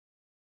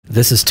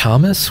This is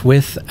Thomas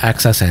with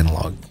Access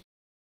Analog.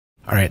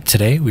 Alright,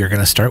 today we are going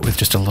to start with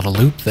just a little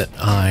loop that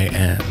I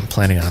am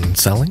planning on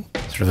selling.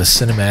 Sort of a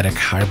cinematic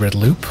hybrid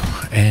loop,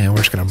 and we're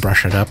just going to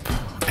brush it up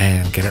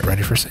and get it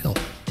ready for sale.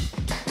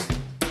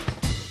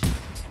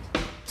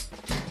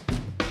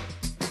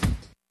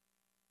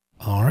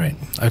 Alright,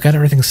 I've got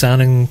everything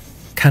sounding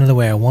kind of the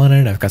way I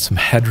wanted. I've got some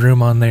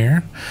headroom on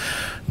there.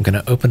 I'm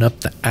going to open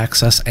up the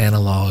Access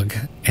Analog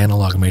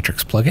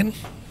Matrix plugin.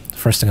 The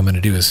first thing I'm going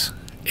to do is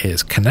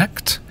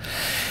connect,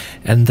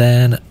 and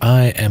then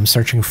I am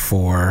searching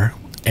for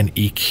an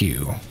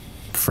EQ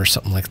for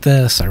something like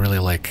this. I really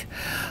like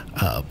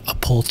a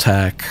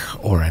Pultec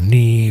or a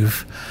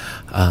Neve.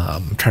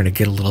 I'm trying to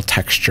get a little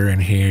texture in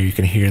here. You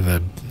can hear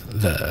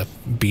the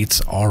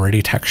beats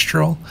already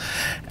textural,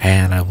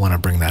 and I want to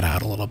bring that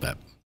out a little bit.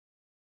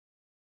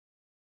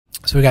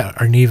 So we got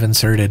our Neve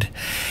inserted,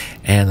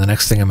 and the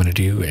next thing I'm going to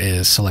do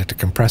is select a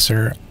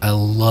compressor. I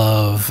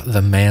love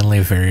the Manley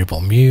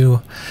variable mu.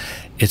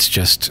 It's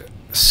just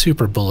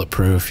super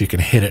bulletproof. You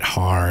can hit it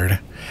hard,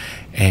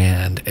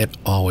 and it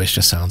always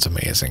just sounds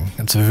amazing.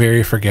 It's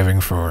very forgiving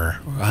for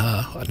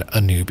a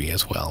newbie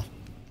as well.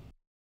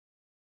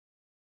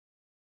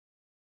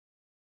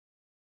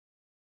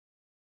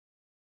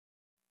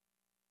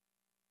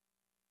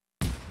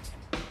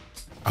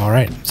 All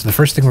right, so the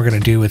first thing we're going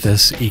to do with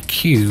this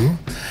EQ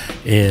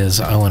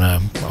is I want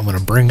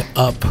to bring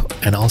up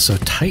and also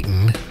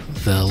tighten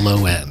the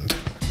low end.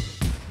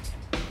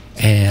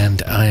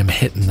 And I am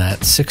hitting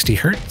that 60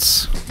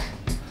 hertz.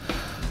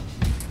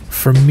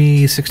 For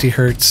me, 60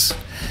 hertz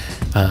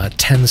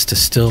tends to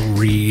still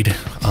read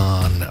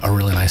on a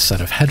really nice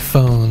set of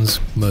headphones,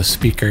 most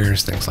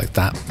speakers, things like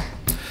that.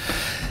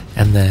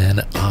 And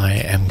then I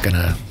am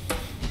gonna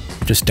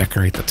just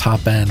decorate the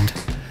top end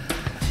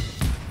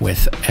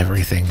with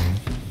everything,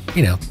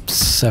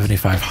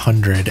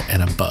 7500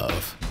 and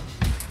above.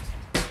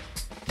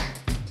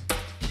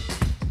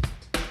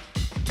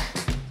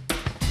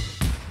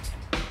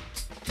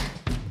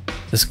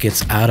 This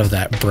gets out of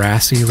that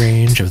brassy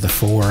range of the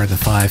 4, the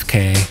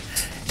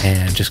 5K,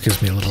 and just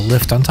gives me a little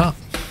lift on top.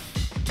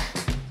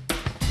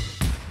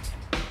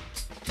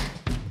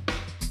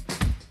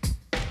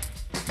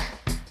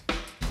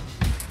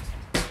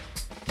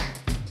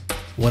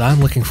 What I'm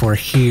looking for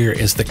here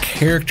is the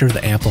character of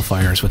the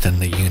amplifiers within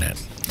the unit.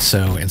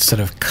 So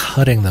instead of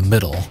cutting the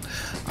middle,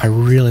 I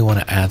really want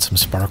to add some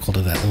sparkle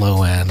to that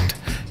low end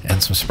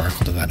and some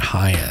sparkle to that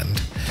high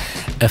end,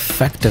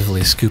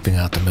 effectively scooping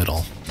out the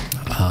middle.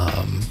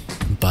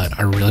 But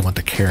I really want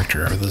the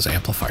character of those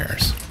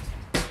amplifiers.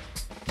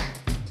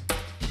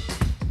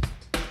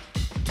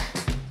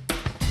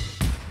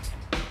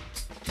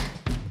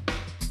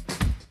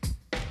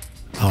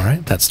 All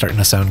right, that's starting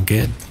to sound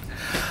good.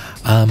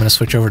 I'm going to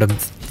switch over to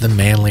the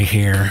Manley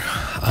here.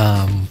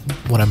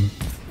 What I'm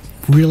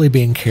really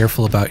being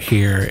careful about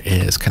here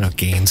is kind of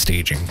gain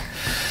staging.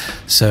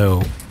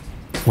 So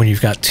when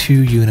you've got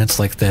two units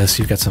like this,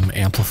 you've got some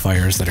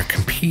amplifiers that are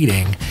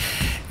competing,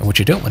 and what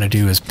you don't want to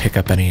do is pick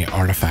up any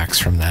artifacts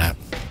from that.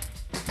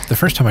 The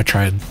first time I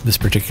tried this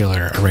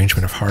particular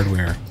arrangement of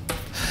hardware,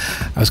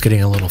 I was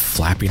getting a little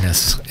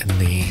flappiness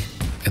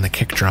in the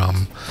kick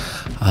drum,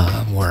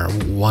 where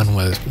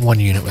one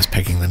unit was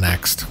pegging the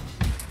next,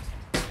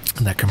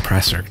 and that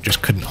compressor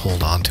just couldn't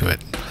hold on to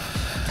it,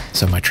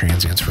 so my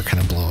transients were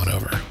kind of blowing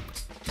over.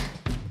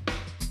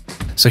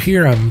 So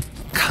here I'm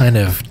kind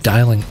of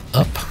dialing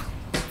up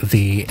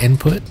the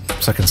input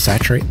so I can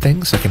saturate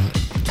things, so I can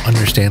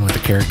understand what the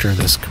character of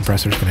this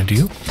compressor is going to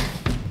do.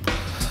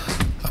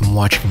 I'm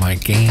watching my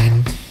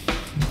gain,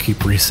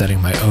 keep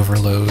resetting my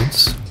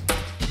overloads,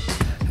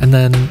 and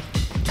then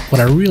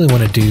what I really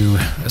want to do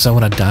is I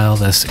want to dial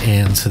this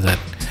in so that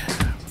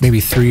maybe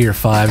 3 or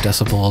 5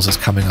 decibels is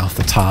coming off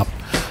the top.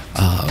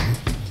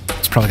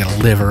 It's probably going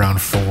to live around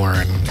 4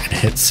 and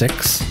hit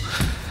 6,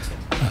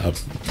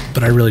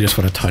 but I really just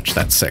want to touch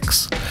that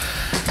 6.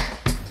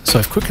 So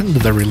I've quickened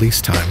the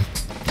release time.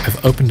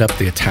 I've opened up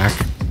the attack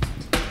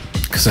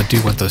because I do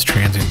want those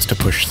transients to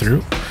push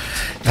through,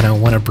 and I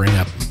want to bring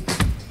up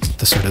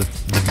the sort of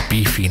the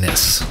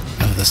beefiness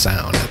of the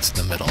sound that's in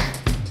the middle.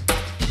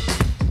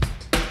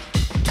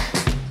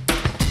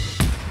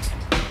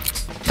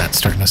 That's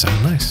starting to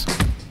sound nice.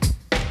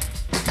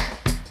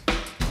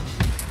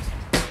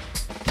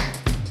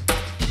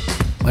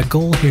 My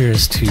goal here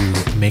is to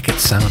make it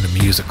sound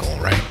musical,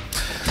 right?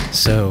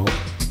 So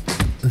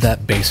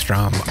that bass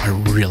drum, I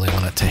really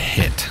want it to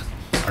hit.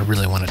 I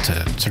really want it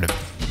to sort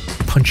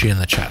of punch you in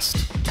the chest.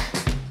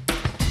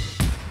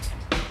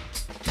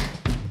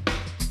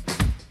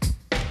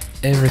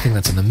 Everything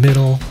that's in the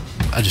middle,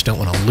 I just don't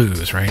want to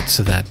lose, right?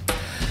 So that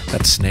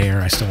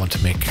snare, I still want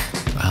to make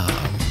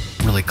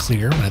really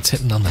clear when it's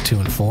hitting on the 2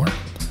 and 4.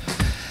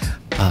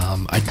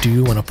 I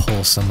do want to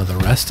pull some of the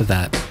rest of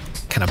that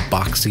kind of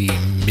boxy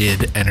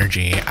mid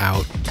energy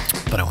out,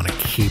 but I want to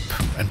keep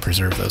and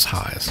preserve those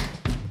highs.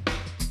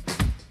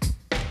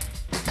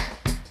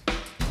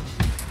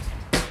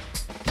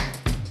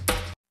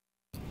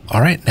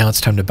 All right, now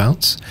it's time to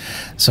bounce.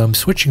 So I'm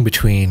switching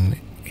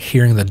between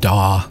hearing the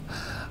DAW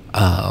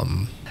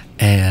and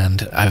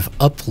I've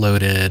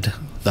uploaded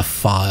the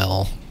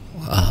file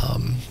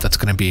that's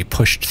going to be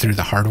pushed through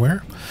the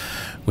hardware,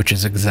 which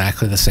is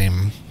exactly the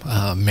same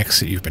mix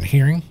that you've been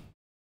hearing.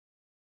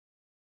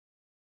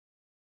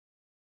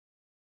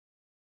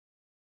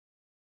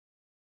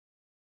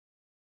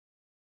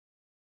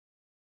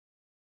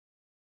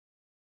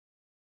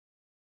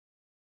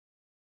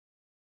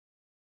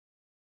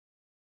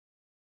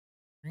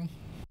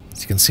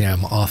 As you can see,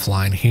 I'm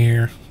offline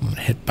here. I'm going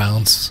to hit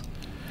bounce,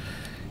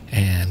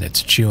 and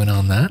it's chewing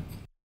on that.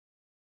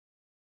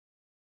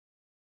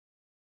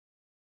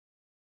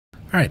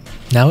 All right,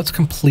 now it's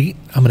complete.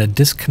 I'm going to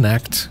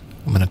disconnect.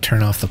 I'm going to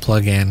turn off the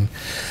plugin.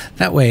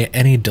 That way,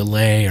 any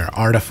delay or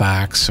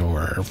artifacts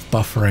or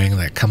buffering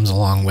that comes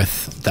along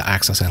with the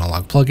Access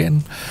Analog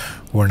plugin,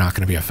 we're not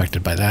going to be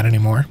affected by that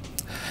anymore.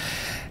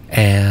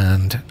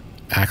 And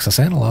Access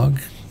Analog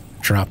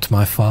dropped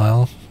my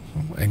file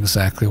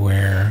exactly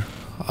where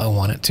I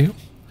want it to.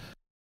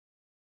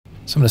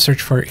 So I'm going to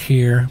search for it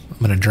here. I'm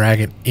going to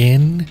drag it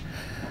in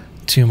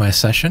to my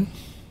session.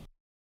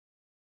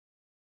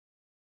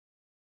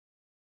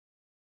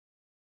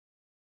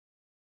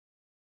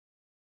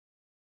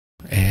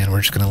 And we're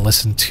just going to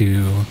listen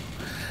to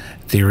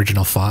the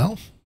original file.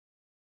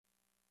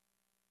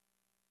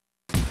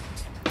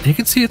 And you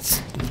can see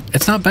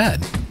it's not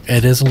bad.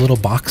 It is a little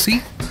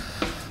boxy,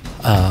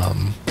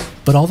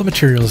 but all the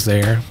material is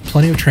there.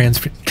 Plenty of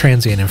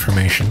transient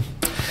information.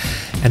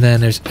 And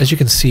then as you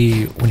can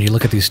see, when you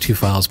look at these two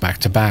files back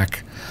to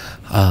back,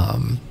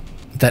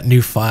 that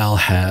new file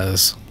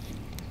has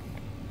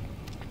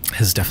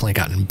definitely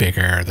gotten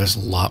bigger. There's a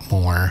lot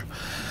more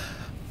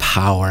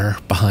power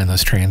behind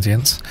those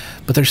transients,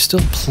 but there's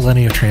still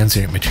plenty of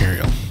transient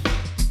material.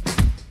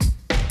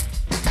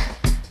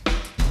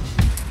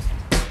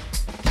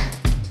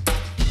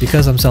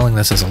 Because I'm selling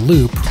this as a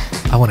loop,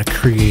 I want to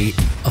create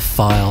a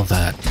file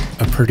that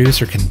a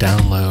producer can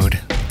download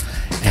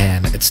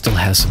and it still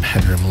has some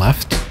headroom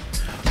left.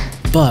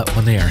 But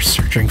when they are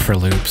searching for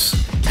loops,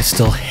 it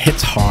still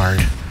hits hard,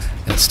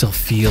 and it still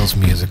feels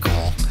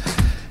musical,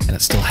 and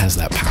it still has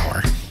that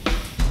power.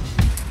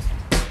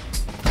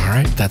 All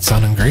right, that's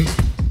sounding great.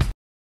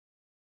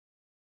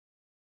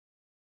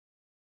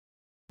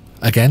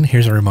 Again,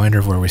 here's a reminder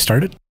of where we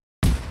started.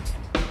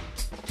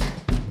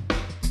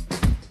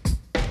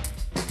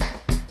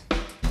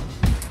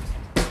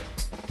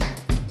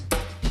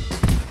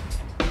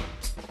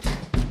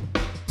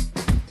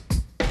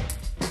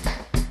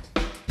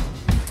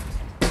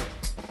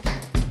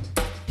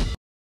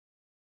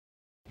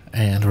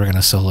 And we're going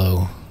to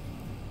solo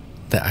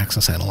the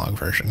Access Analog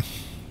version.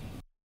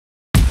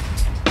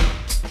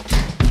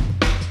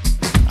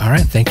 All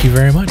right, thank you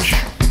very much.